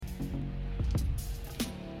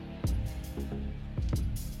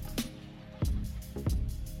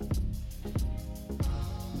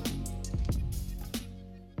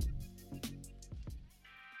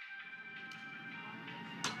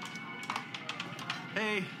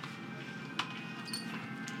Hey.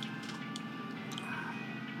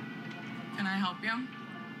 Can I help you?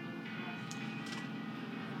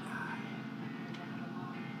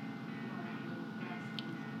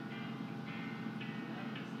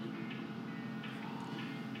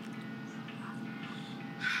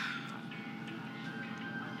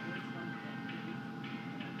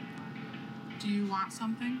 Do you want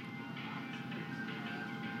something?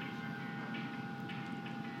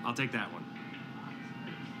 I'll take that one.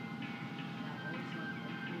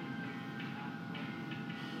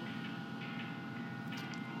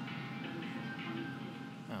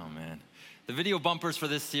 Oh, man. The video bumpers for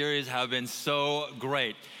this series have been so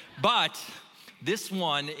great. But this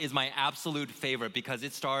one is my absolute favorite because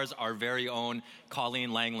it stars our very own Colleen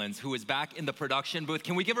Langlands, who is back in the production booth.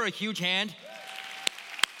 Can we give her a huge hand?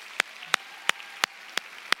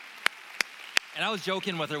 And I was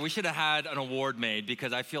joking with her, we should have had an award made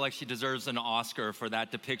because I feel like she deserves an Oscar for that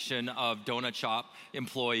depiction of Donut Shop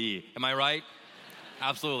employee. Am I right?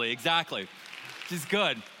 Absolutely, exactly. She's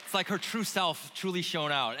good. It's like her true self truly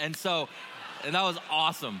shown out. And that was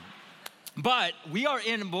awesome. But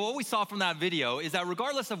what we saw from that video is that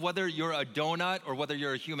regardless of whether you're a donut or whether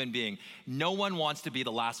you're a human being, no one wants to be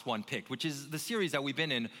the last one picked, which is the series that we've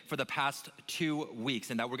been in for the past 2 weeks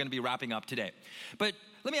and that we're gonna be wrapping up today. But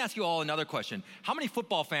let me ask you all another question. How many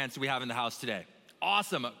football fans do we have in the house today?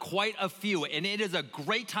 Awesome, quite a few. And it is a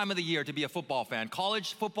great time of the year to be a football fan.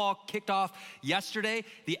 College football kicked off yesterday.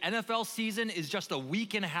 The NFL season is just a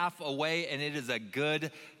week and a half away, and it is a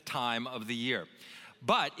good time of the year.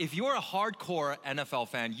 But if you're a hardcore NFL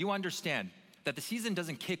fan, you understand that the season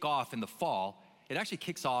doesn't kick off in the fall. It actually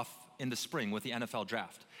kicks off in the spring with the NFL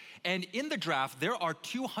draft. And in the draft, there are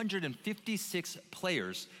 256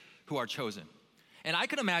 players who are chosen. And I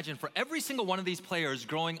can imagine for every single one of these players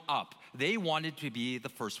growing up, they wanted to be the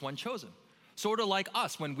first one chosen. Sort of like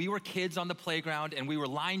us when we were kids on the playground and we were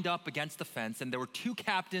lined up against the fence and there were 2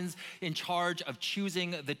 captains in charge of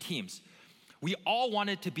choosing the teams. We all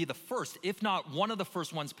wanted to be the first, if not one of the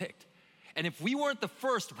first ones picked. And if we weren't the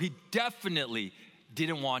first, we definitely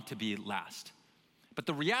didn't want to be last. But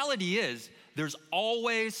the reality is, there's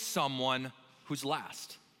always someone who's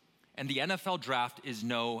last. And the NFL draft is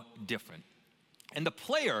no different. And the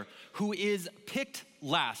player who is picked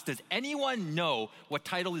last, does anyone know what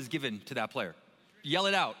title is given to that player? Yell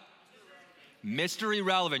it out. Mr.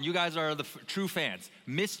 Irrelevant. You guys are the true fans.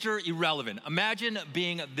 Mr. Irrelevant. Imagine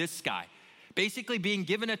being this guy. Basically being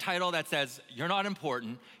given a title that says, you're not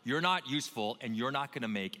important, you're not useful, and you're not gonna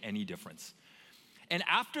make any difference. And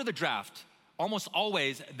after the draft, almost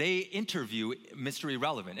always they interview Mr.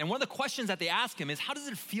 Irrelevant. And one of the questions that they ask him is, how does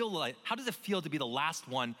it feel to be the last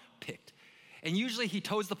one picked? And usually he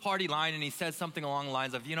toes the party line and he says something along the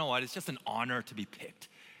lines of, you know what, it's just an honor to be picked.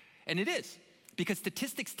 And it is, because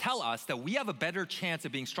statistics tell us that we have a better chance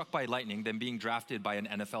of being struck by lightning than being drafted by an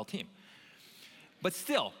NFL team. But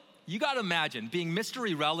still, you gotta imagine, being Mr.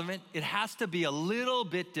 Irrelevant, it has to be a little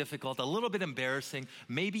bit difficult, a little bit embarrassing,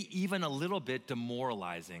 maybe even a little bit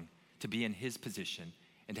demoralizing to be in his position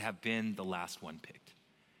and to have been the last one picked.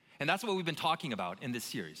 And that's what we've been talking about in this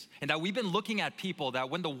series. And that we've been looking at people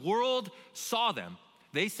that when the world saw them,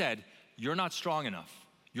 they said, you're not strong enough,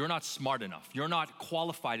 you're not smart enough, you're not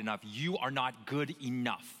qualified enough, you are not good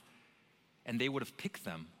enough. And they would have picked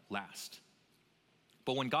them last.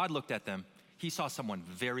 But when God looked at them, he saw someone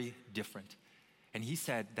very different. And he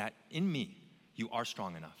said that in me, you are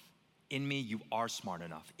strong enough. In me, you are smart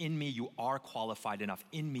enough. In me, you are qualified enough.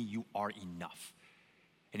 In me, you are enough.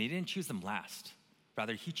 And he didn't choose them last.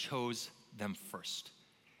 Rather, he chose them first.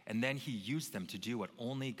 And then he used them to do what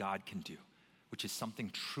only God can do, which is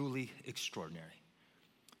something truly extraordinary.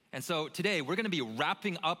 And so today, we're gonna be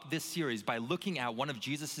wrapping up this series by looking at one of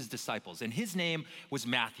Jesus' disciples, and his name was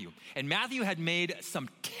Matthew. And Matthew had made some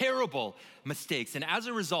terrible mistakes, and as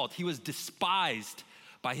a result, he was despised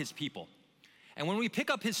by his people. And when we pick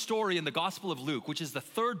up his story in the Gospel of Luke, which is the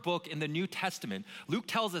 3rd book in the New Testament, Luke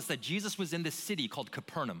tells us that Jesus was in this city called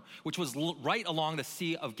Capernaum, which was right along the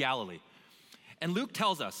Sea of Galilee. And Luke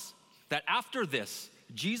tells us that after this,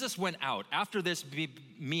 Jesus went out, after this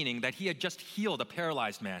meaning that he had just healed a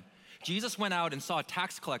paralyzed man. Jesus went out and saw a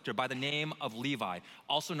tax collector by the name of Levi,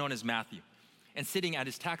 also known as Matthew, and sitting at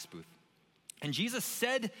his tax booth. And Jesus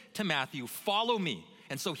said to Matthew, "Follow me."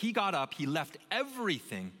 And so he got up, he left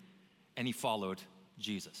everything, and he followed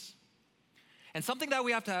Jesus. And something that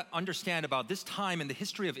we have to understand about this time in the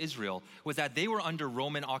history of Israel was that they were under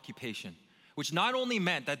Roman occupation, which not only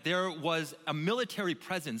meant that there was a military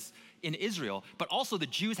presence in Israel, but also the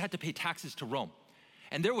Jews had to pay taxes to Rome.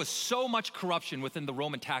 And there was so much corruption within the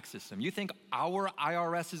Roman tax system. You think our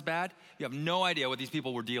IRS is bad? You have no idea what these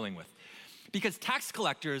people were dealing with. Because tax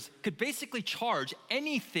collectors could basically charge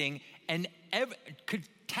anything and could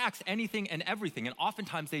tax anything and everything, and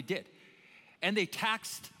oftentimes they did. And they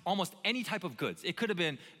taxed almost any type of goods. It could have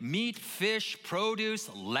been meat, fish,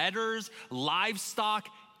 produce, letters, livestock,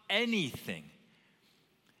 anything.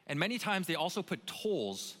 And many times they also put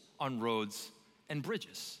tolls on roads and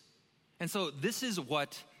bridges. And so this is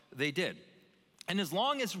what they did. And as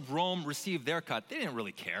long as Rome received their cut, they didn't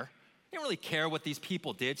really care. They didn't really care what these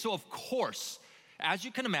people did. So of course, as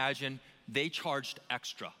you can imagine, they charged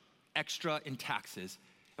extra in taxes.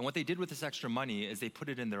 And what they did with this extra money is they put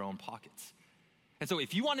it in their own pockets. And so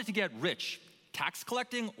if you wanted to get rich, tax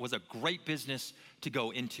collecting was a great business to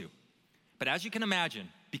go into. But as you can imagine,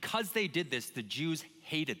 because they did this, the Jews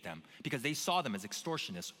hated them because they saw them as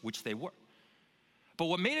extortionists, which they were. But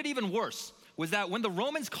what made it even worse was that when the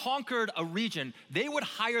Romans conquered a region, they would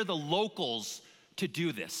hire the locals to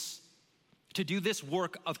do this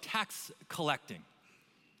work of tax collecting.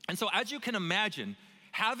 And so as you can imagine,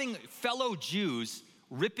 having fellow Jews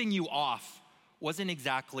ripping you off wasn't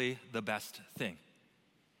exactly the best thing.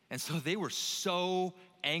 And so they were so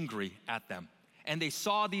angry at them. And they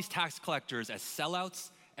saw these tax collectors as sellouts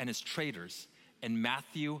and as traitors. And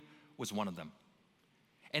Matthew was one of them.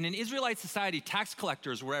 And in Israelite society, tax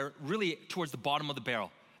collectors were really towards the bottom of the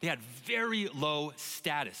barrel. They had very low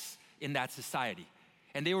status in that society.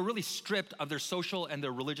 And they were really stripped of their social and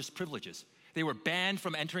their religious privileges. They were banned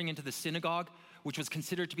from entering into the synagogue, which was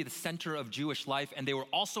considered to be the center of Jewish life. And they were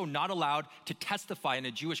also not allowed to testify in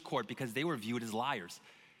a Jewish court because they were viewed as liars.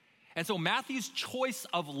 And so Matthew's choice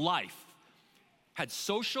of life had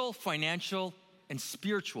social, financial, and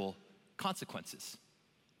spiritual consequences.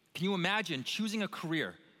 Can you imagine choosing a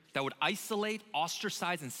career that would isolate,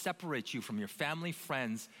 ostracize, and separate you from your family,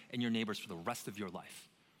 friends, and your neighbors for the rest of your life?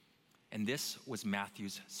 And this was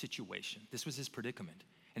Matthew's situation. This was his predicament.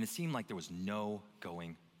 And it seemed like there was no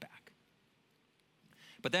going back.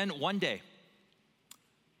 But then one day,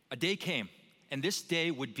 a day came, and this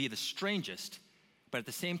day would be the strangest, but at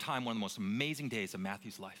the same time, one of the most amazing days of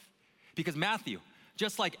Matthew's life. Because Matthew,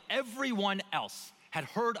 just like everyone else, had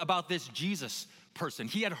heard about this Jesus person.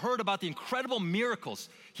 He had heard about the incredible miracles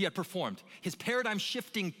he had performed, his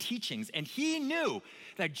paradigm-shifting teachings, and he knew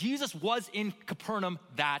that Jesus was in Capernaum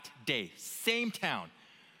that day, same town.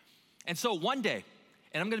 And so one day,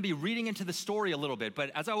 and I'm going to be reading into the story a little bit,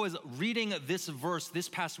 but as I was reading this verse this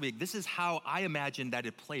past week, this is how I imagined that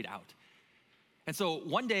it played out. And so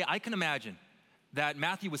one day, I can imagine that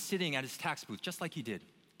Matthew was sitting at his tax booth, just like he did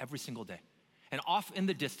every single day. And off in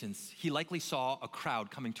the distance, he likely saw a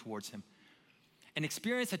crowd coming towards him. And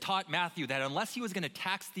experience had taught Matthew that unless he was going to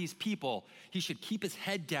tax these people, he should keep his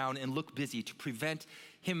head down and look busy to prevent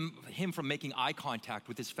him from making eye contact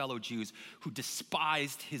with his fellow Jews who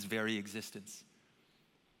despised his very existence.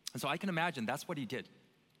 And so I can imagine that's what he did.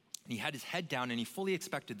 And he had his head down and he fully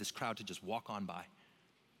expected this crowd to just walk on by,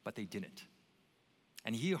 but they didn't.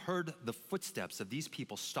 And he heard the footsteps of these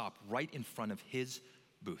people stop right in front of his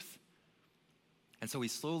booth. And so he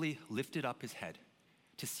slowly lifted up his head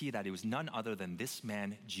to see that it was none other than this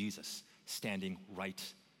man, Jesus, standing right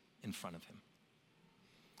in front of him.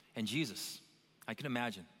 And Jesus, I can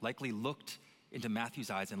imagine, likely looked into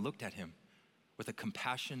Matthew's eyes and looked at him with a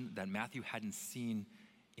compassion that Matthew hadn't seen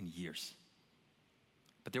in years.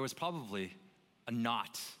 But there was probably a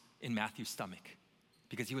knot in Matthew's stomach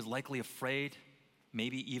because he was likely afraid,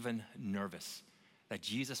 maybe even nervous, that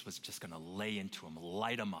Jesus was just going to lay into him,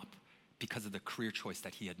 light him up because of the career choice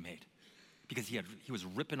that he had made. Because he was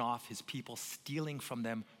ripping off his people, stealing from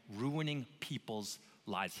them, ruining people's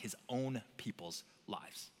lives, his own people's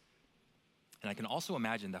lives. And I can also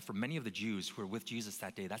imagine that for many of the Jews who were with Jesus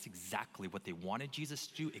that day, that's exactly what they wanted Jesus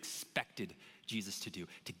to do, expected Jesus to do,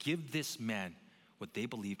 to give this man what they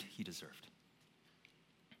believed he deserved.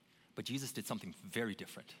 But Jesus did something very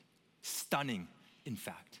different, stunning, in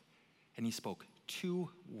fact. And he spoke 2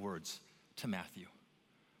 words to Matthew: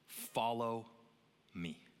 follow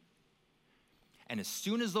me. And as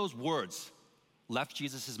soon as those words left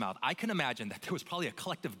Jesus' mouth, I can imagine that there was probably a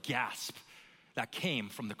collective gasp that came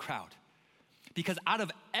from the crowd. Because out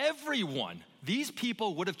of everyone these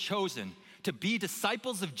people would have chosen to be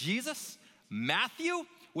disciples of Jesus, Matthew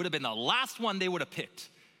would have been the last one they would have picked.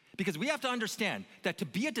 Because we have to understand that to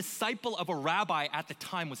be a disciple of a rabbi at the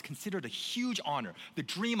time was considered a huge honor, the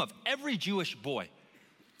dream of every Jewish boy.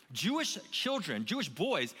 Jewish children, Jewish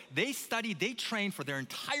boys, they studied, they trained for their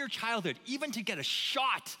entire childhood, even to get a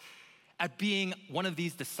shot at being one of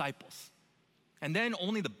these disciples. And then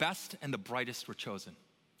only the best and the brightest were chosen.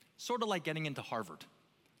 Sort of like getting into Harvard,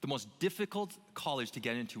 the most difficult college to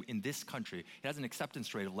get into in this country. It has an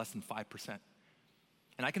acceptance rate of less than 5%.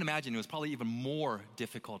 And I can imagine it was probably even more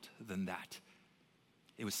difficult than that.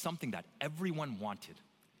 It was something that everyone wanted,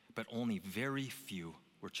 but only very few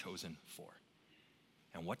were chosen for.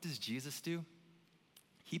 And what does Jesus do?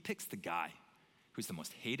 He picks the guy who's the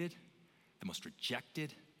most hated, the most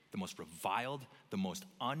rejected, the most reviled, the most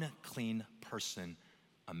unclean person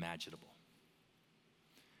imaginable.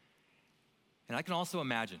 And I can also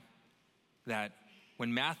imagine that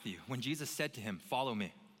when Jesus said to him, "Follow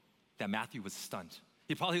me," that Matthew was stunned.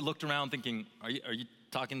 He probably looked around thinking, are you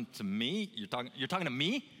talking to me? You're talking to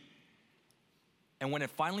me? And when it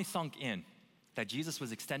finally sunk in that Jesus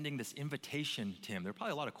was extending this invitation to him, there were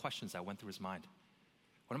probably a lot of questions that went through his mind.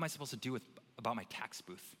 What am I supposed to do about my tax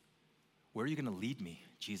booth? Where are you going to lead me,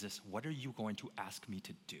 Jesus? What are you going to ask me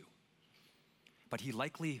to do? But he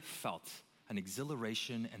likely felt an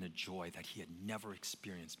exhilaration and a joy that he had never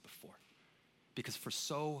experienced before. Because for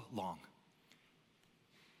so long,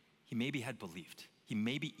 he maybe had believed, he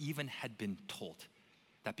maybe even had been told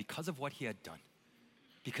that because of what he had done,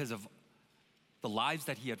 because of the lives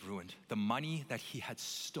that he had ruined, the money that he had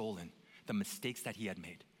stolen, the mistakes that he had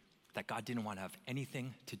made, that God didn't want to have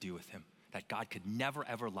anything to do with him, that God could never,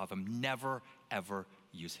 ever love him, never, ever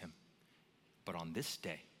use him. But on this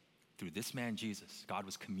day, through this man Jesus, God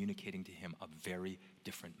was communicating to him a very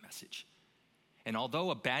different message. And although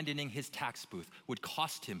abandoning his tax booth would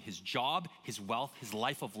cost him his job, his wealth, his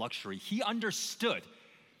life of luxury, he understood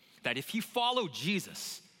that if he followed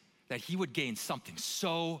Jesus, that he would gain something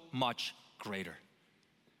so much greater.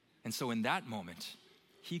 And so in that moment,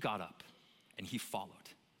 he got up and he followed.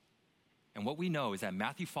 And what we know is that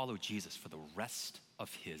Matthew followed Jesus for the rest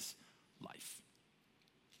of his life.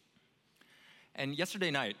 And yesterday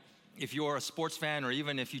night, if you're a sports fan or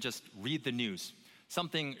even if you just read the news,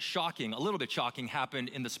 something shocking, a little bit shocking, happened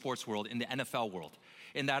in the sports world, in the NFL world,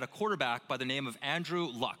 in that a quarterback by the name of Andrew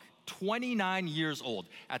Luck, 29 years old,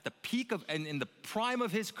 at the peak of, and in the prime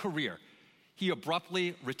of his career, he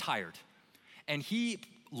abruptly retired. And he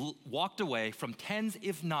walked away from tens,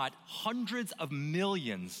 if not hundreds of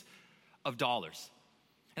millions of dollars.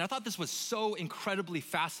 And I thought this was so incredibly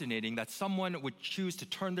fascinating that someone would choose to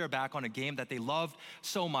turn their back on a game that they loved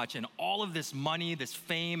so much and all of this money, this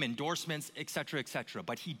fame, endorsements, et cetera,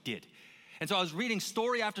 but he did. And so I was reading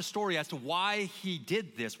story after story as to why he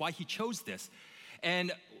did this, why he chose this.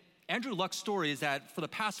 And Andrew Luck's story is that for the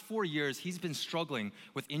past 4 years, he's been struggling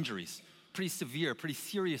with injuries, pretty severe, pretty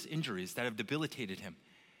serious injuries that have debilitated him.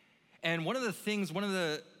 And one of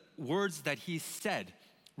the words that he said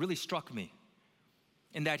really struck me.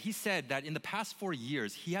 In that he said that in the past 4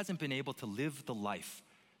 years, he hasn't been able to live the life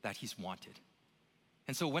that he's wanted.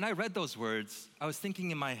 And so when I read those words, I was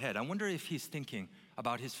thinking in my head, I wonder if he's thinking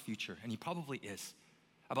about his future, and he probably is,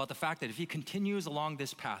 about the fact that if he continues along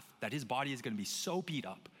this path, that his body is going to be so beat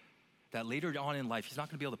up that later on in life, he's not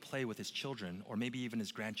going to be able to play with his children or maybe even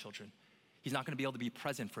his grandchildren. He's not going to be able to be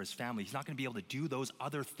present for his family. He's not going to be able to do those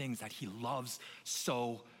other things that he loves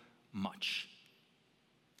so much.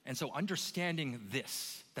 And so understanding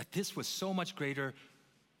this, that this was so much greater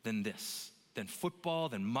than this, than football,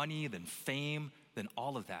 than money, than fame, than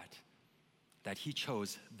all of that, that he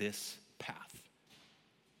chose this path.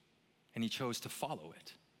 And he chose to follow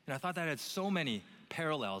it. And I thought that had so many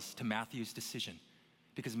parallels to Matthew's decision,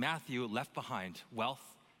 because Matthew left behind wealth.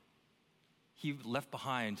 He left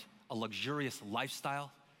behind a luxurious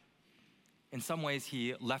lifestyle. In some ways,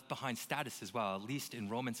 he left behind status as well, at least in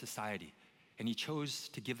Roman society. And he chose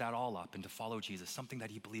to give that all up and to follow Jesus, something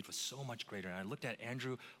that he believed was so much greater. And I looked at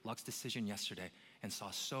Andrew Luck's decision yesterday and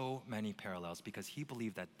saw so many parallels, because he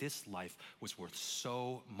believed that this life was worth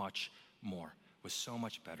so much more, was so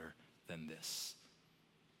much better than this.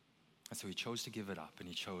 And so he chose to give it up, and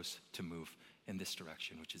he chose to move in this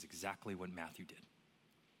direction, which is exactly what Matthew did.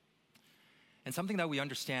 And something that we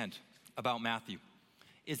understand about Matthew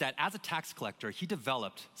is that as a tax collector, he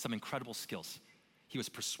developed some incredible skills. He was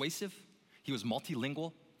persuasive. He was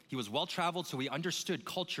multilingual. He was well-traveled, so he understood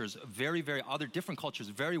cultures other different cultures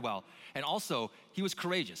very well. And also, he was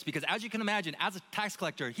courageous, because as you can imagine, as a tax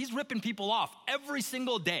collector, he's ripping people off every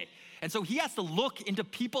single day. And so he has to look into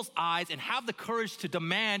people's eyes and have the courage to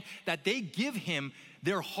demand that they give him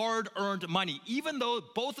their hard-earned money, even though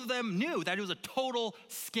both of them knew that it was a total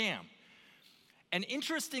scam. And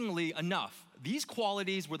interestingly enough, these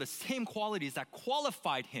qualities were the same qualities that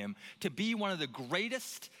qualified him to be one of the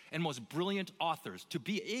greatest and most brilliant authors, to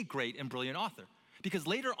be a great and brilliant author. Because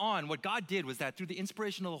later on, what God did was that through the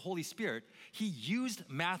inspiration of the Holy Spirit, he used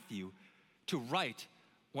Matthew to write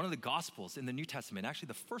one of the Gospels in the New Testament, actually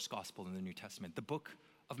the first Gospel in the New Testament, the book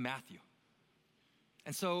of Matthew.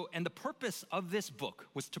 And the purpose of this book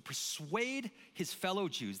was to persuade his fellow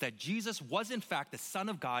Jews that Jesus was in fact the Son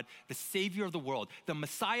of God, the Savior of the world, the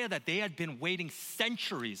Messiah that they had been waiting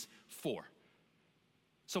centuries for.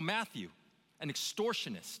 So Matthew, an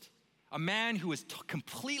extortionist, a man who was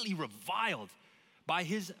completely reviled by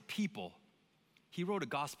his people, he wrote a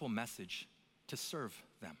gospel message to serve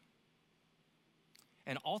them.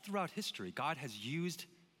 And all throughout history, God has used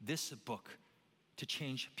this book to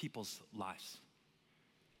change people's lives.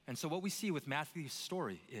 And so what we see with Matthew's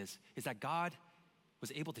story is that God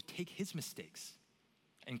was able to take his mistakes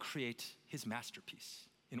and create his masterpiece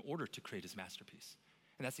in order to create his masterpiece.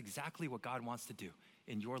 And that's exactly what God wants to do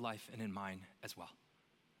in your life and in mine as well.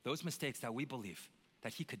 Those mistakes that we believe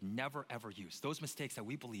that he could never, ever use, those mistakes that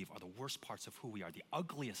we believe are the worst parts of who we are, the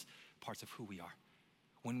ugliest parts of who we are.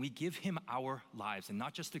 When we give him our lives, and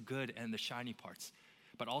not just the good and the shiny parts,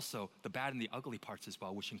 but also the bad and the ugly parts as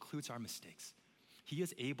well, which includes our mistakes, he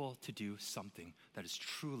is able to do something that is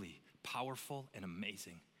truly powerful and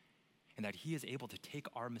amazing, and that he is able to take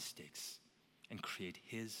our mistakes and create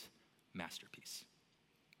his masterpiece.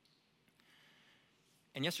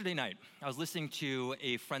 And yesterday night, I was listening to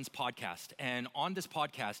a friend's podcast, and on this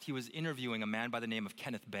podcast, he was interviewing a man by the name of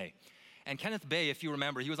Kenneth Bae. And Kenneth Bae, if you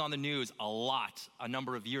remember, he was on the news a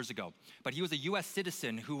number of years ago. But he was a US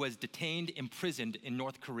citizen who was detained, imprisoned in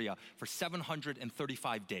North Korea for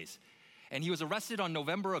 735 days. And he was arrested on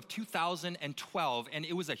November of 2012, and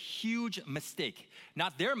it was a huge mistake.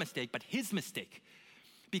 Not their mistake, but his mistake.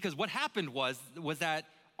 Because what happened was that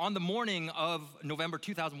on the morning of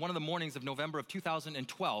one of the mornings of November of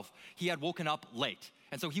 2012, he had woken up late.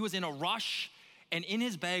 And so he was in a rush, and in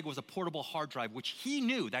his bag was a portable hard drive, which he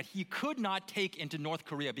knew that he could not take into North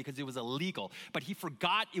Korea because it was illegal, but he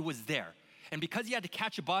forgot it was there. And because he had to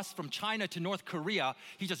catch a bus from China to North Korea,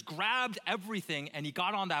 he just grabbed everything and he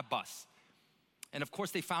got on that bus. And of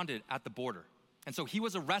course, they found it at the border. And so he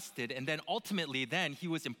was arrested, and then ultimately he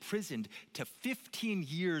was imprisoned to 15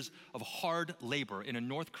 years of hard labor in a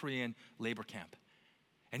North Korean labor camp.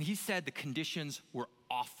 And he said the conditions were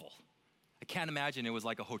awful. I can't imagine it was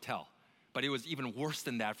like a hotel, but it was even worse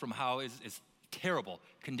than that from how it's terrible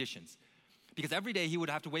conditions. Because every day he would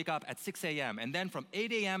have to wake up at 6 a.m. and then from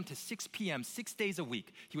 8 a.m. to 6 p.m., 6 days a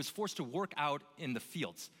week, he was forced to work out in the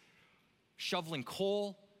fields, shoveling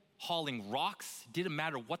coal, hauling rocks. Didn't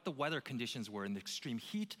matter what the weather conditions were, in the extreme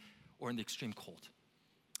heat or in the extreme cold.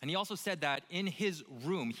 And he also said that in his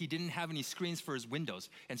room, he didn't have any screens for his windows.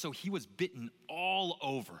 And so he was bitten all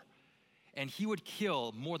over. And he would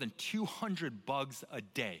kill more than 200 bugs a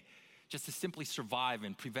day just to simply survive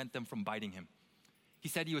and prevent them from biting him. He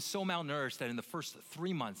said he was so malnourished that in the first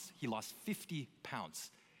 3 months, he lost 50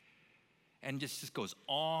 pounds. And just goes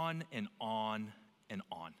on and on and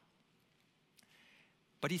on.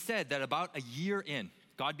 But he said that about a year in,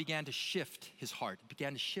 God began to shift his heart,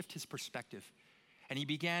 began to shift his perspective. And he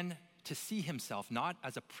began to see himself not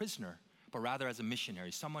as a prisoner, but rather as a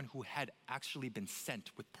missionary, someone who had actually been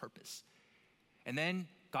sent with purpose. And then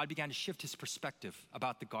God began to shift his perspective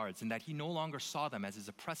about the guards, and that he no longer saw them as his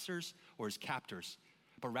oppressors or his captors,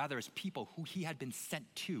 but rather as people who he had been sent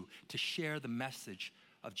to share the message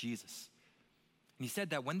of Jesus. And he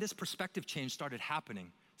said that when this perspective change started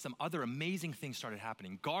happening, some other amazing things started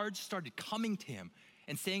happening. Guards started coming to him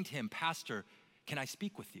and saying to him, "Pastor, can I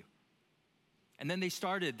speak with you?" And then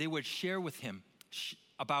they would share with him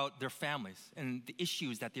about their families and the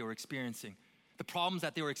issues that they were experiencing, the problems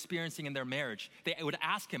that they were experiencing in their marriage. They would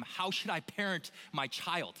ask him, "How should I parent my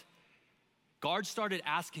child?" Guards started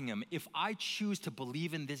asking him, "If I choose to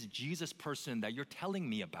believe in this Jesus person that you're telling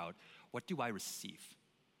me about, what do I receive?"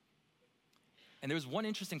 And there was one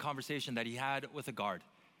interesting conversation that he had with a guard.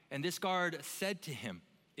 And this guard said to him,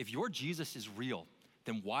 "If your Jesus is real,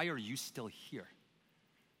 then why are you still here?"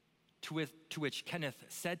 To which Kenneth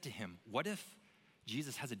said to him, "What if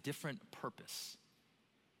Jesus has a different purpose?"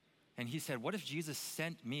 And he said, "What if Jesus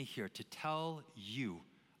sent me here to tell you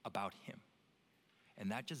about him?"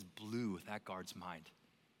 And that just blew that guard's mind,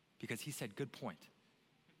 because he said, "Good point.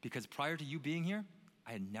 Because prior to you being here,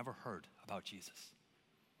 I had never heard about Jesus."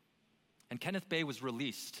 And Kenneth Bae was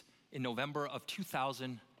released in November of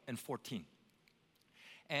 2014.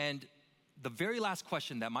 And the very last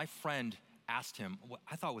question that my friend asked him,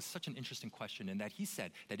 I thought was such an interesting question, and that he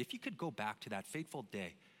said that if you could go back to that fateful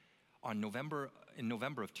day in November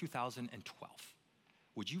of 2012,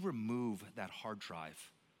 would you remove that hard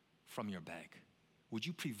drive from your bag? Would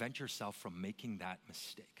you prevent yourself from making that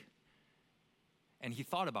mistake? And he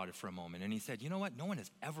thought about it for a moment, and he said, "You know what? No one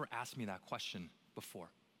has ever asked me that question before."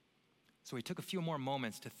 So he took a few more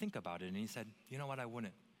moments to think about it, and he said, "You know what? I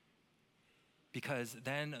wouldn't." Because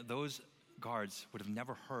then those guards would have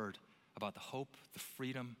never heard about the hope, the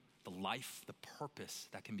freedom, the life, the purpose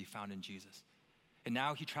that can be found in Jesus. And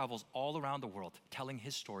now he travels all around the world telling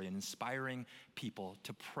his story and inspiring people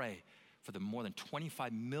to pray for the more than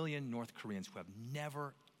 25 million North Koreans who have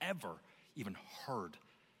never, ever even heard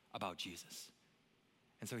about Jesus.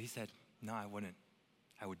 And so he said, no, I wouldn't.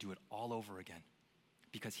 I would do it all over again,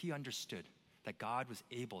 because he understood that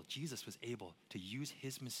Jesus was able to use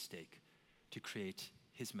his mistake to create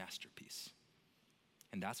his masterpiece.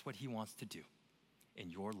 And that's what he wants to do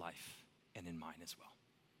in your life and in mine as well.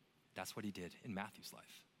 That's what he did in Matthew's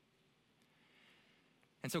life.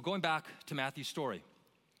 And so going back to Matthew's story,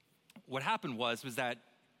 what happened was that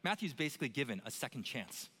Matthew's basically given a second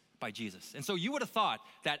chance by Jesus. And so you would have thought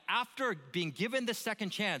that after being given the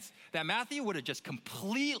second chance, that Matthew would have just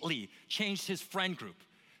completely changed his friend group,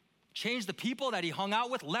 changed the people that he hung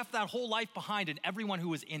out with, left that whole life behind and everyone who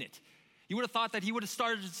was in it. You would have thought that he would have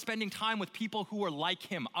started spending time with people who were like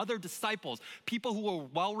him, other disciples, people who were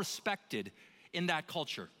well respected in that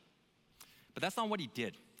culture. But that's not what he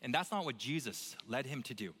did, and that's not what Jesus led him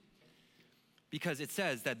to do. Because it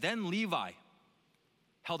says that then Levi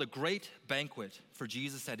held a great banquet for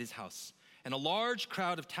Jesus at his house, and a large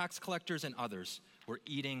crowd of tax collectors and others were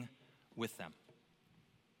eating with them.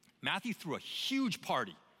 Matthew threw a huge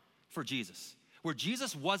party for Jesus, where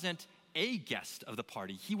Jesus wasn't a guest of the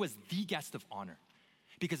party, he was the guest of honor.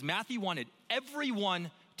 Because Matthew wanted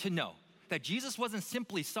everyone to know that Jesus wasn't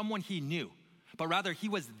simply someone he knew, but rather he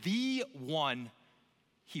was the one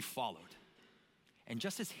he followed. And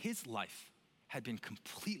just as his life had been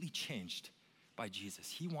completely changed by Jesus,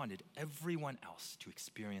 he wanted everyone else to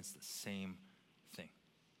experience the same thing.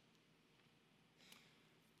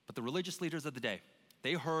 But the religious leaders of the day,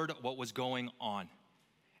 they heard what was going on.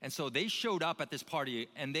 And so they showed up at this party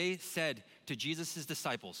and they said to Jesus'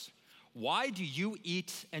 disciples, "Why do you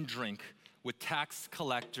eat and drink with tax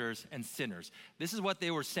collectors and sinners?" This is what they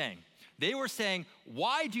were saying. They were saying,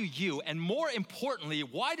 why do you, and more importantly,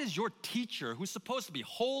 why does your teacher, who's supposed to be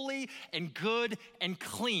holy and good and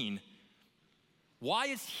clean, why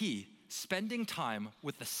is he spending time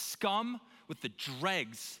with the scum, with the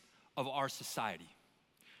dregs of our society?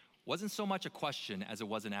 Wasn't so much a question as it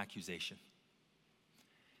was an accusation.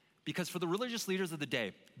 Because for the religious leaders of the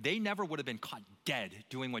day, they never would have been caught dead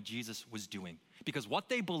doing what Jesus was doing. Because what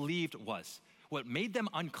they believed was, what made them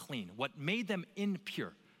unclean, what made them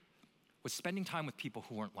impure, was spending time with people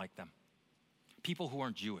who weren't like them. People who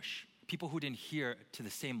weren't Jewish. People who didn't adhere to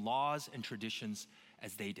the same laws and traditions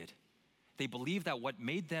as they did. They believed that what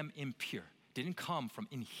made them impure didn't come from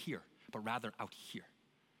in here, but rather out here.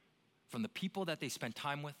 From the people that they spent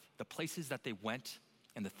time with, the places that they went,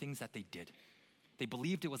 and the things that they did. They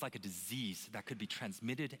believed it was like a disease that could be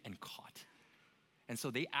transmitted and caught. And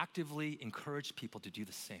so they actively encouraged people to do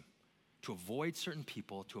the same, to avoid certain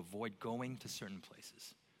people, to avoid going to certain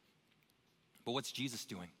places. But what's Jesus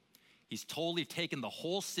doing? He's totally taken the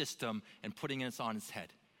whole system and putting it on his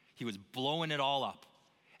head. He was blowing it all up.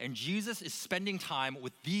 And Jesus is spending time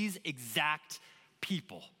with these exact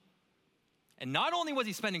people. And not only was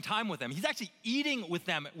he spending time with them, he's actually eating with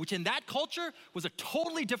them, which in that culture was a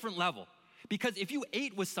totally different level. Because if you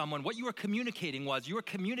ate with someone, what you were communicating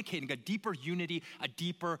a deeper unity, a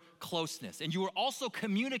deeper closeness. And you were also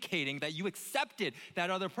communicating that you accepted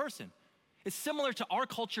that other person. It's similar to our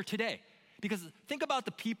culture today. Because think about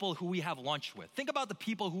the people who we have lunch with. Think about the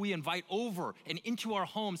people who we invite over and into our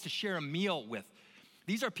homes to share a meal with.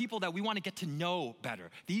 These are people that we want to get to know better.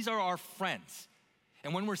 These are our friends.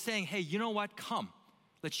 And when we're saying, hey, you know what? Come,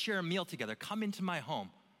 let's share a meal together. Come into my home.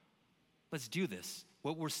 Let's do this.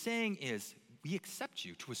 What we're saying is, we accept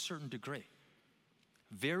you to a certain degree.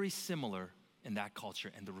 Very similar in that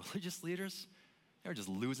culture. And the religious leaders, they're just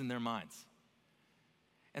losing their minds.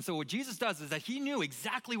 And so what Jesus does is that he knew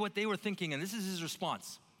exactly what they were thinking, and this is his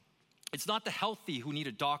response. It's not the healthy who need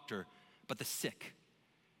a doctor, but the sick.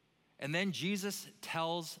 And then Jesus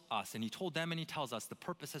tells us, and he told them and he tells us the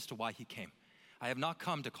purpose as to why he came. I have not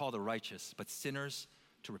come to call the righteous, but sinners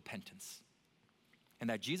to repentance. And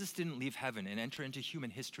that Jesus didn't leave heaven and enter into human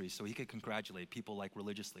history so he could congratulate people like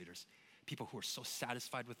religious leaders, people who were so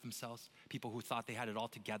satisfied with themselves, people who thought they had it all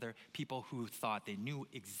together, people who thought they knew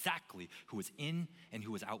exactly who was in and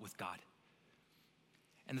who was out with God.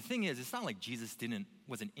 And the thing is, it's not like Jesus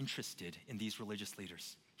wasn't interested in these religious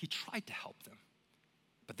leaders. He tried to help them.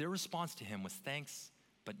 But their response to him was thanks,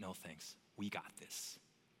 but no thanks. We got this.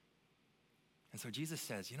 And so Jesus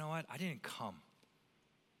says, you know what? I didn't come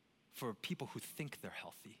for people who think they're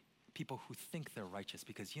healthy, people who think they're righteous,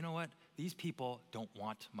 because you know what? These people don't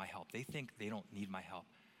want my help. They think they don't need my help.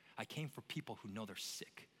 I came for people who know they're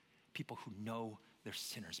sick, people who know they're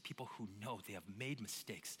sinners, people who know they have made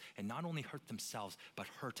mistakes and not only hurt themselves, but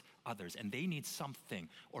hurt others. And they need something,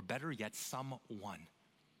 or better yet, someone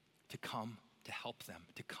to come to help them,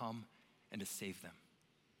 to come and to save them.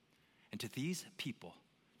 And to these people,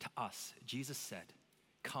 to us, Jesus said,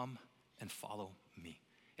 come and follow me,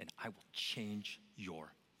 and I will change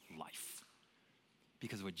your life.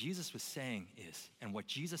 Because what Jesus was saying is, and what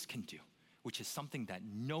Jesus can do, which is something that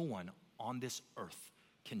no one on this earth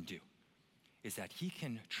can do, is that he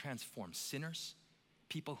can transform sinners,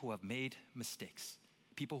 people who have made mistakes,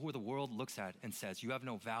 people who the world looks at and says, you have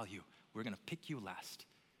no value, we're gonna pick you last.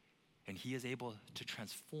 And he is able to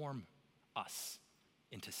transform us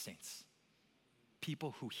into saints,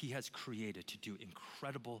 people who he has created to do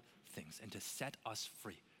incredible things and to set us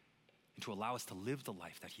free and to allow us to live the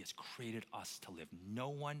life that he has created us to live. No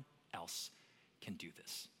one else can do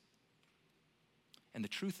this. And the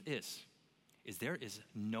truth is there is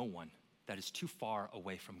no one that is too far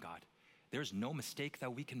away from God. There's no mistake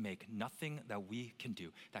that we can make, nothing that we can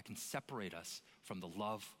do that can separate us from the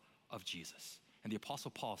love of Jesus. And the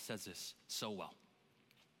Apostle Paul says this so well.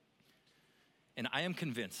 And I am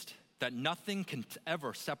convinced that nothing can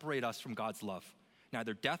ever separate us from God's love.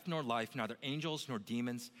 Neither death nor life, neither angels nor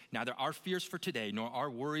demons, neither our fears for today nor our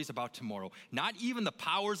worries about tomorrow, not even the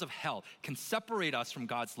powers of hell can separate us from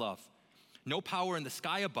God's love. No power in the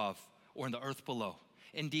sky above or in the earth below.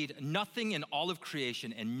 Indeed, nothing in all of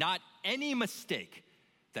creation and not any mistake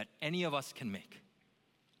that any of us can make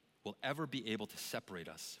will ever be able to separate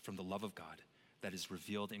us from the love of God that is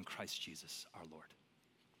revealed in Christ Jesus our Lord.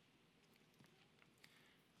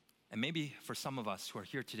 And maybe for some of us who are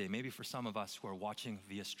here today, maybe for some of us who are watching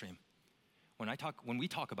via stream, when we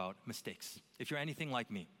talk about mistakes, if you're anything like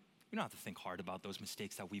me, you don't have to think hard about those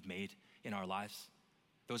mistakes that we've made in our lives,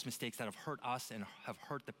 those mistakes that have hurt us and have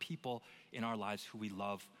hurt the people in our lives who we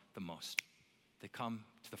love the most. They come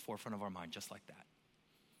to the forefront of our mind just like that.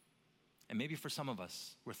 And maybe for some of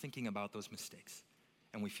us, we're thinking about those mistakes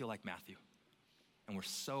and we feel like Matthew. And we're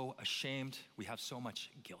so ashamed, we have so much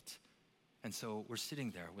guilt. And so we're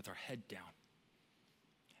sitting there with our head down.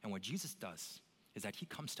 And what Jesus does is that he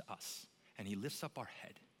comes to us and he lifts up our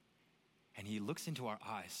head and he looks into our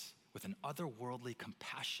eyes with an otherworldly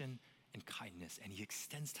compassion and kindness, and he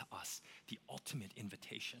extends to us the ultimate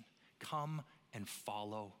invitation. Come and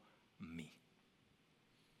follow me.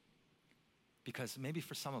 Because maybe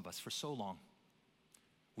for some of us, for so long,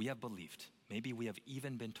 we have believed, maybe we have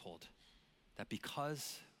even been told, that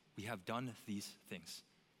because we have done these things,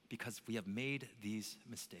 because we have made these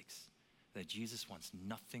mistakes, that Jesus wants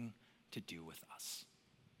nothing to do with us.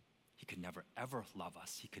 He could never, ever love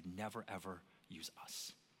us. He could never, ever use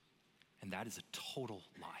us. And that is a total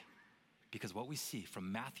lie. Because what we see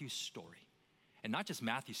from Matthew's story, and not just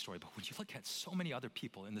Matthew's story, but when you look at so many other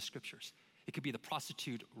people in the scriptures, it could be the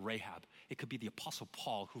prostitute Rahab, it could be the Apostle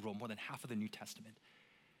Paul who wrote more than half of the New Testament.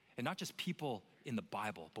 And not just people in the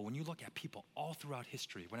Bible, but when you look at people all throughout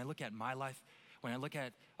history, when I look at my life, when I look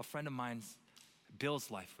at a friend of mine's,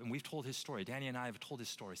 Bill's life, and we've told his story, Danny and I have told his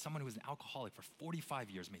story, someone who was an alcoholic for 45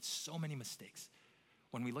 years, made so many mistakes.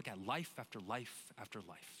 When we look at life after life after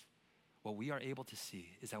life, what we are able to see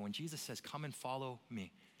is that when Jesus says, come and follow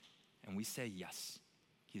me, and we say yes,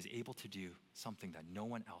 he is able to do something that no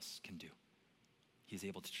one else can do. He is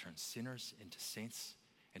able to turn sinners into saints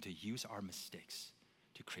and to use our mistakes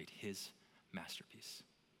to create his masterpiece.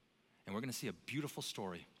 And we're gonna see a beautiful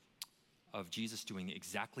story of Jesus doing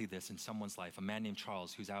exactly this in someone's life, a man named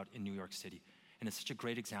Charles who's out in New York City. And it's such a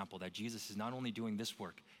great example that Jesus is not only doing this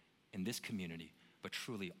work in this community, but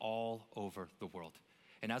truly all over the world.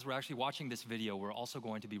 And as we're actually watching this video, we're also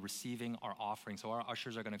going to be receiving our offering. So our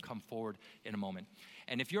ushers are gonna come forward in a moment.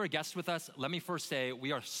 And if you're a guest with us, let me first say,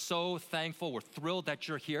 we are so thankful, we're thrilled that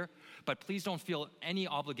you're here, but please don't feel any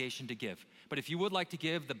obligation to give. But if you would like to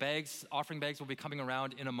give, the bags, offering bags will be coming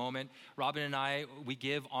around in a moment. Robin and I, we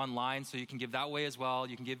give online, so you can give that way as well.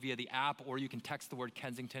 You can give via the app, or you can text the word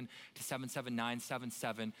Kensington to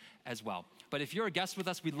 77977 as well. But if you're a guest with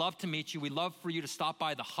us, we'd love to meet you. We'd love for you to stop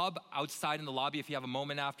by the hub outside in the lobby if you have a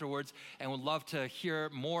moment afterwards, and we'd love to hear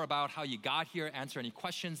more about how you got here, answer any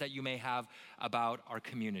questions that you may have about our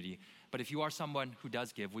community. But if you are someone who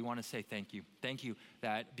does give, we want to say thank you. Thank you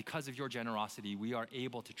that because of your generosity, we are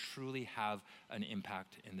able to truly have an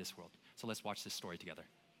impact in this world. So let's watch this story together.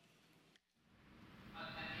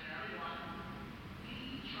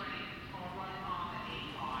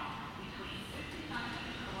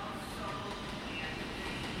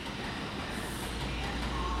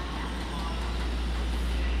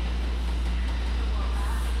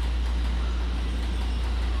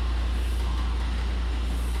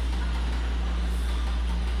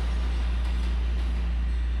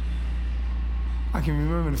 I can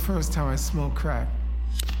remember the first time I smoked crack.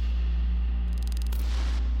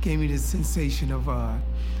 Gave me this sensation of all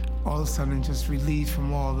of a sudden just relief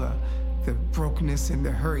from all the brokenness and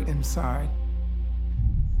the hurt inside.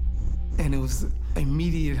 And it was an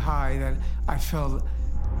immediate high that I felt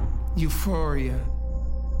euphoria.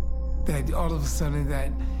 That all of a sudden,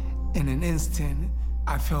 that in an instant,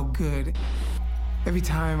 I felt good. Every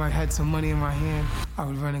time I had some money in my hand, I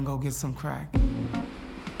would run and go get some crack.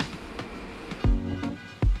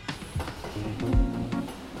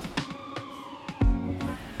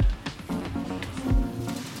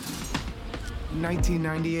 In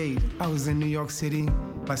 1998, I was in New York City.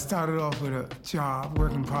 I started off with a job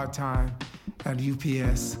working part-time at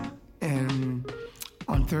UPS. And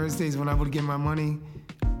on Thursdays when I would get my money,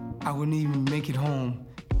 I wouldn't even make it home.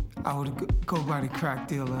 I would go by the crack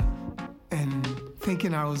dealer. And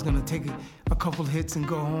thinking I was gonna take a couple hits and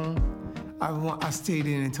go home, I stayed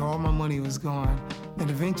in until all my money was gone. And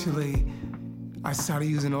eventually, I started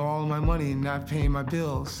using all my money and not paying my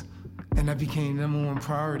bills. And that became the number one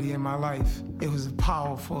priority in my life. It was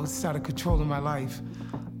powerful. It started controlling my life.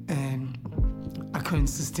 And I couldn't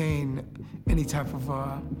sustain any type of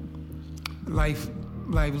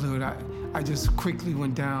livelihood. I just quickly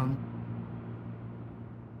went down.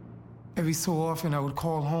 Every so often, I would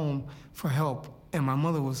call home for help. And my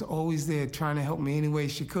mother was always there trying to help me any way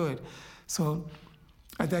she could. So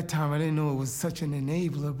at that time, I didn't know it was such an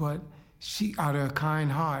enabler, but she, out of her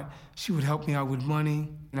kind heart, she would help me out with money.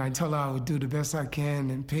 And I'd tell her I would do the best I can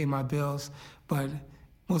and pay my bills. But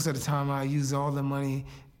most of the time, I used all the money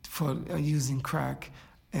for using crack.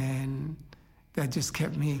 And that just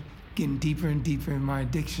kept me getting deeper and deeper in my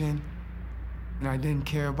addiction. And I didn't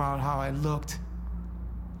care about how I looked,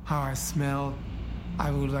 how I smelled.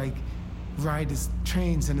 I would ride the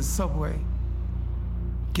trains in the subway,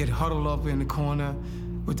 get huddled up in the corner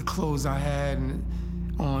with the clothes I had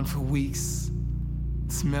on for weeks,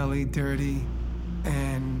 smelly, dirty,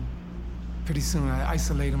 and pretty soon I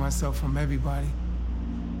isolated myself from everybody.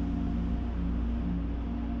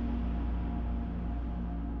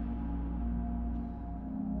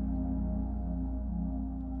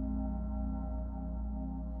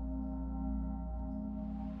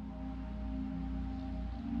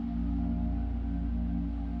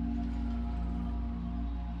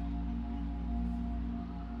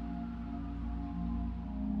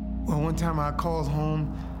 Well, one time I called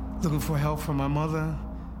home looking for help from my mother,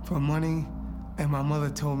 for money, and my mother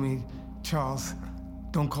told me, Charles,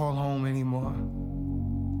 don't call home anymore.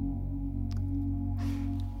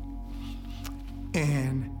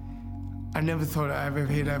 And I never thought I'd ever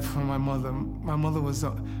hear that from my mother. My mother was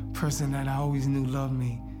a person that I always knew loved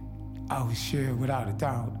me. I was sure, without a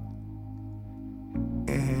doubt.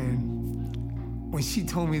 And when she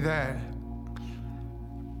told me that,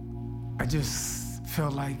 I just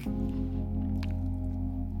felt like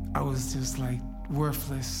I was just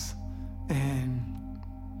worthless, and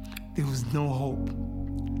there was no hope,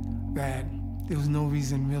 that there was no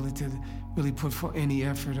reason really to put for any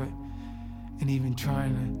effort in even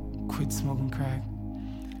trying to quit smoking crack.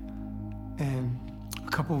 And a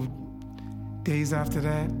couple of days after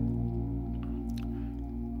that,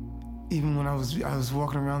 even when I was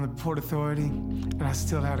walking around the Port Authority, and I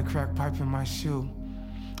still had a crack pipe in my shoe,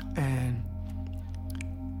 and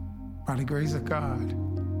by the grace of God,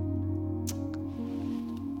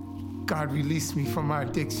 God released me from my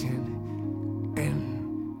addiction.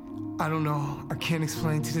 And I don't know, I can't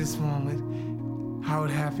explain to this moment how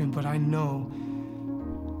it happened, but I know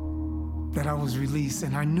that I was released,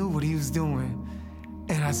 and I knew what he was doing.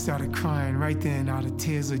 And I started crying right then out of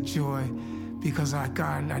tears of joy, because I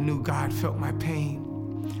knew God felt my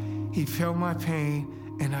pain. He felt my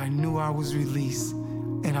pain, and I knew I was released.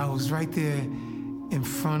 And I was right there in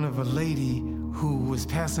front of a lady who was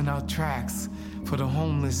passing out tracts for the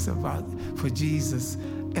homeless for Jesus.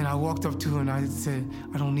 And I walked up to her and I said,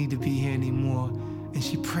 I don't need to be here anymore. And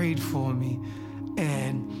she prayed for me.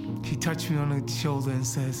 And she touched me on the shoulder and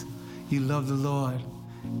says, you love the Lord.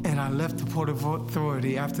 And I left the Port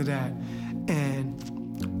Authority after that.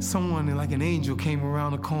 And someone like an angel came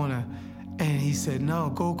around the corner and he said, no,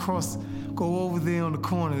 go over there on the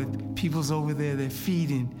corner. People's over there, they're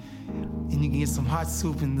feeding. And you can get some hot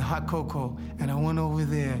soup and hot cocoa. And I went over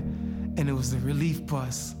there, and it was a relief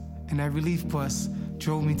bus. And that relief bus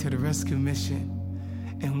drove me to the rescue mission.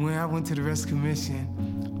 And when I went to the rescue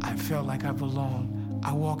mission, I felt like I belonged.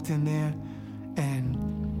 I walked in there, and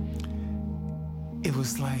it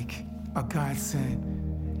was like a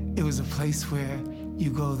godsend. It was a place where you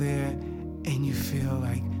go there, and you feel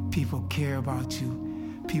like people care about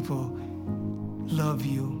you. People love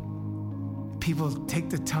you. People take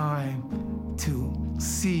the time to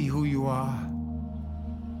see who you are.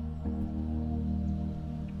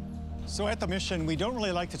 So at the Mission, we don't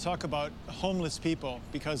really like to talk about homeless people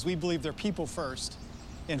because we believe they're people first.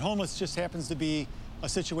 And homeless just happens to be a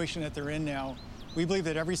situation that they're in now. We believe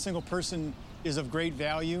that every single person is of great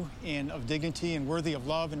value and of dignity and worthy of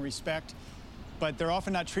love and respect, but they're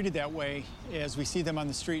often not treated that way as we see them on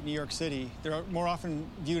the street in New York City. They're more often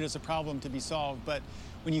viewed as a problem to be solved. But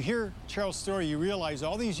when you hear Charles' story, you realize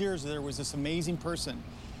all these years there was this amazing person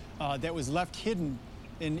that was left hidden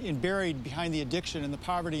and buried behind the addiction and the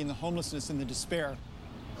poverty and the homelessness and the despair.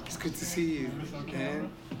 It's good to see you,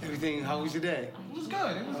 man. Everything, how was your day? It was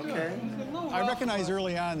good. It was Okay. good. I recognized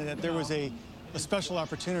early on that there was a special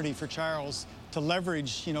opportunity for Charles to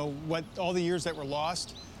leverage, what all the years that were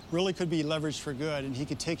lost really could be leveraged for good, and he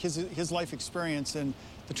could take his life experience and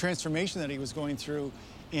the transformation that he was going through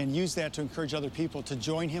and use that to encourage other people to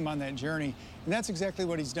join him on that journey, and that's exactly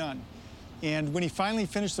what he's done. And when he finally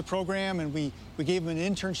finished the program and we gave him an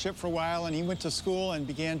internship for a while, and he went to school and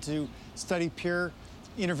began to study peer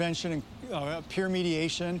intervention and peer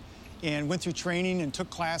mediation and went through training and took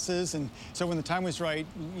classes. And so when the time was right,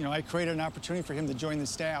 I created an opportunity for him to join the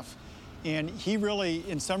staff. And he really,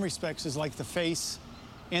 in some respects, is like the face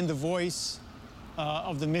and the voice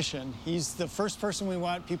of the Mission. He's the first person we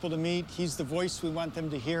want people to meet. He's the voice we want them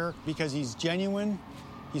to hear because he's genuine,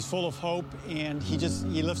 he's full of hope, and he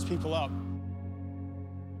lifts people up.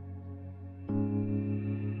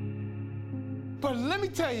 But let me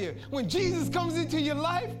tell you, when Jesus comes into your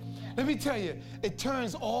life, let me tell you, it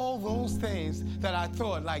turns all those things that I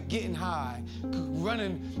thought, like getting high,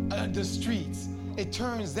 running the streets, it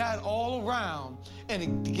turns that all around, and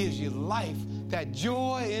it gives you life, that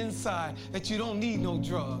joy inside, that you don't need no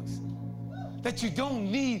drugs, that you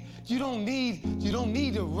don't need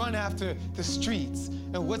to run after the streets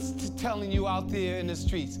and what's telling you out there in the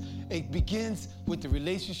streets. It begins with the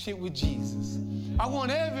relationship with Jesus. I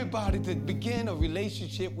want everybody to begin a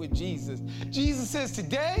relationship with Jesus. Jesus says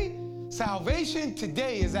today, salvation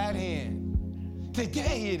today is at hand.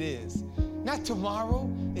 Today it is. Not tomorrow,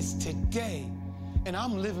 it's today. And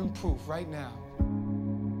I'm living proof right now.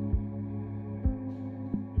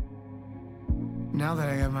 Now that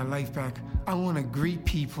I got my life back, I want to greet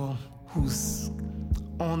people who's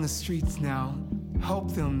on the streets now,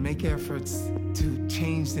 help them make efforts to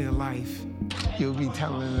change their life. You'll be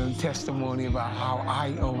telling them testimony about how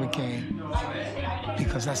I overcame,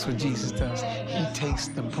 because that's what Jesus does. He takes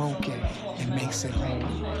the broken and makes it whole.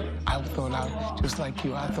 Just like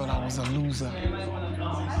you, I thought I was a loser,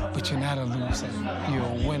 but you're not a loser. You're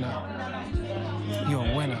a winner. You're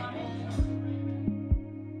a winner.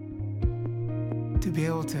 To be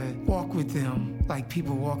able to walk with them like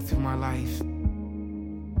people walk through my life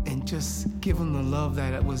and just give them the love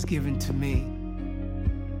that was given to me.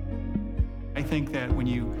 I think that when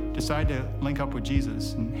you decide to link up with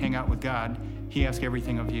Jesus and hang out with God, He asks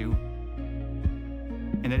everything of you,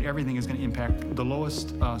 and that everything is going to impact the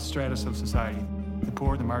lowest stratus of society, the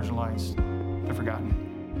poor, the marginalized, the forgotten.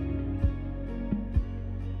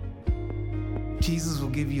 Jesus will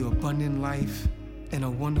give you abundant life and a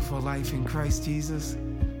wonderful life in Christ Jesus.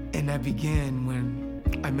 And that began when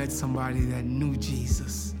I met somebody that knew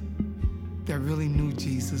Jesus, that really knew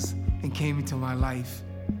Jesus and came into my life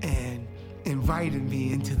and invited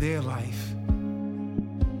me into their life.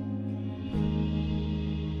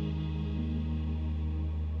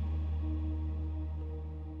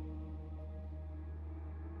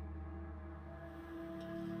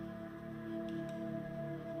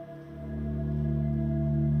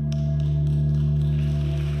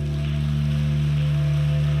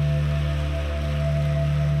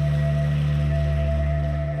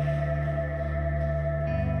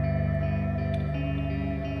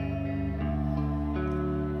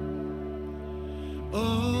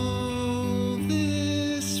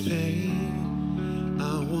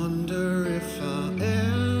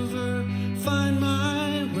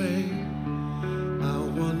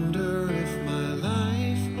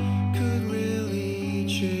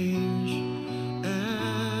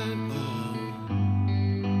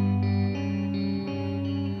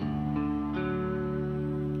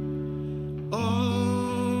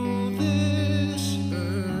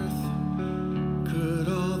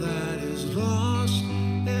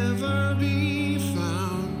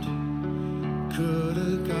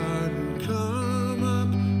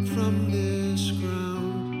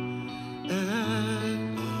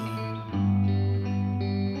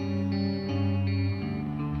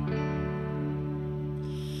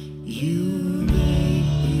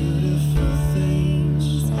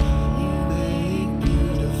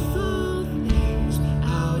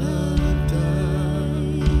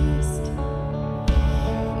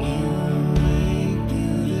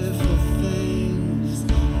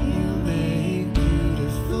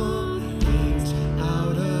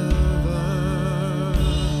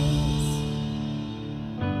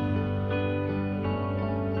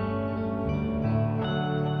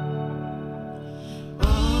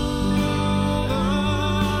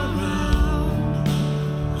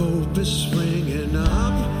 Hope is springing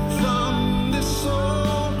up from this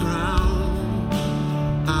old ground.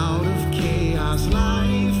 Out of chaos,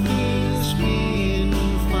 life is being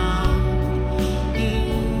found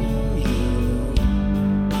in you.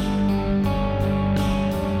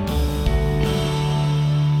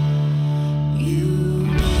 You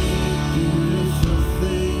make beautiful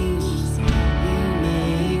things. You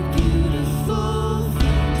make beautiful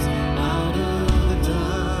things out of the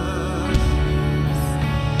dark.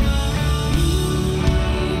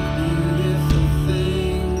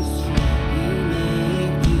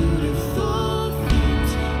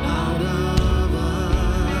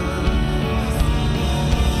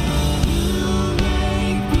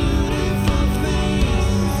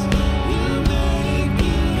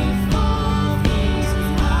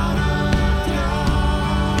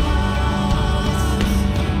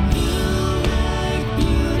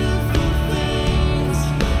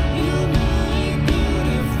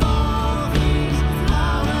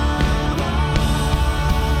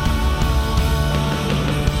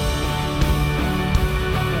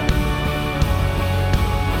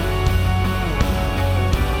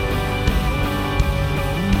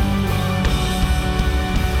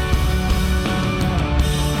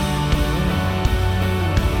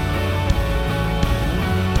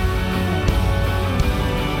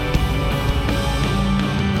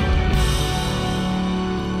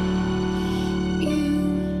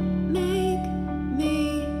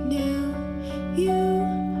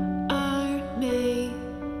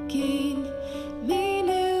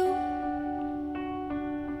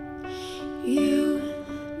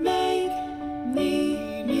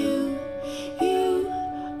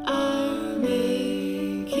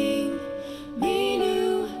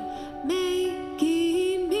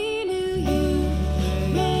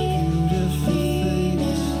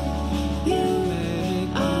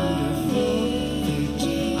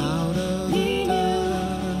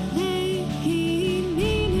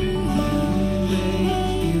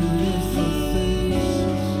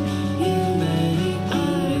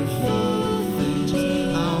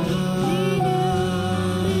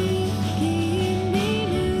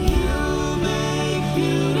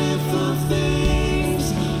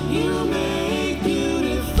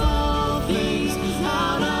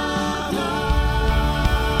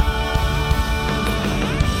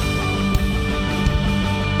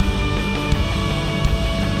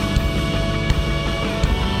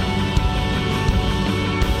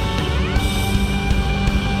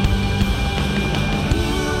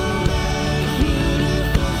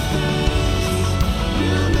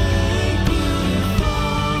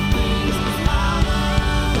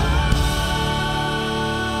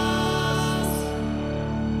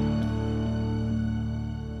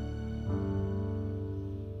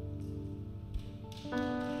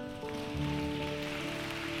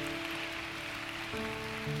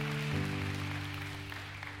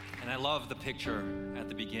 I love the picture at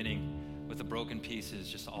the beginning with the broken pieces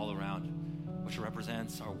just all around, which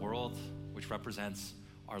represents our world, which represents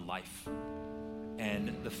our life.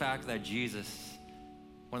 And the fact that Jesus,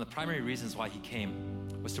 one of the primary reasons why he came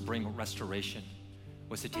was to bring restoration,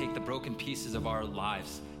 was to take the broken pieces of our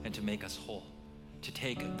lives and to make us whole, to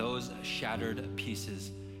take those shattered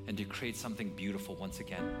pieces and to create something beautiful once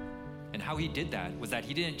again. And how he did that was that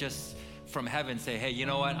he didn't just from heaven say, hey, you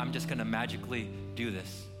know what, I'm just gonna magically do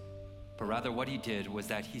this. But rather what he did was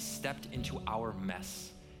that he stepped into our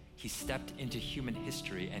mess. He stepped into human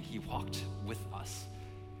history and he walked with us.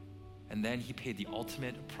 And then he paid the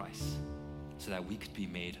ultimate price so that we could be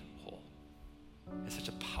made whole. It's such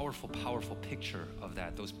a powerful, powerful picture of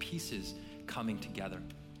that, those pieces coming together.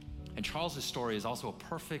 And Charles's story is also a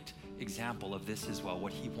perfect example of this as well,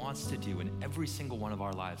 what he wants to do in every single one of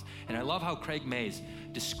our lives. And I love how Craig Mays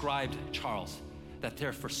described Charles, that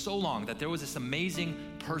there for so long, that there was this amazing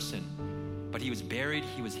person, but he was buried,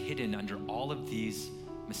 he was hidden under all of these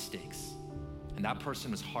mistakes. And that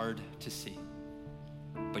person was hard to see.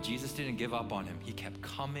 But Jesus didn't give up on him. He kept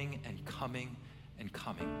coming and coming and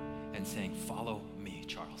coming and saying, follow me,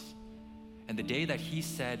 Charles. And the day that he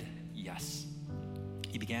said yes,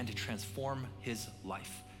 he began to transform his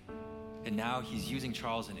life. And now he's using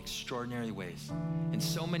Charles in extraordinary ways. In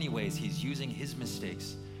so many ways, he's using his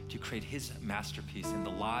mistakes to create his masterpiece in the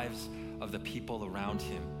lives of the people around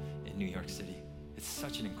him in New York City. It's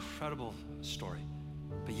such an incredible story.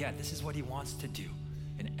 But yet, this is what he wants to do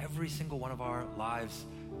in every single one of our lives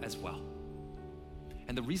as well.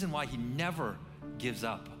 And the reason why he never gives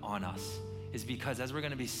up on us is because, as we're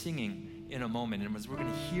gonna be singing in a moment, and as we're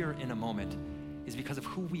gonna hear in a moment, is because of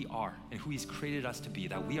who we are and who he's created us to be,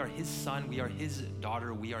 that we are his son, we are his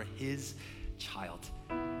daughter, we are his child.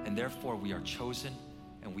 And therefore we are chosen,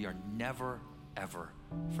 and we are never, ever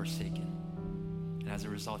forsaken. And as a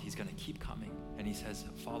result, he's gonna keep coming. And he says,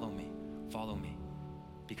 follow me, follow me.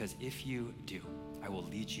 Because if you do, I will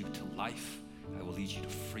lead you to life, I will lead you to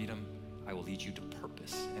freedom, I will lead you to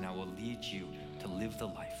purpose, and I will lead you to live the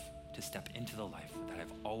life, to step into the life that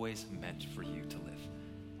I've always meant for you to live.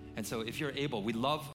 And so if you're able, we'd love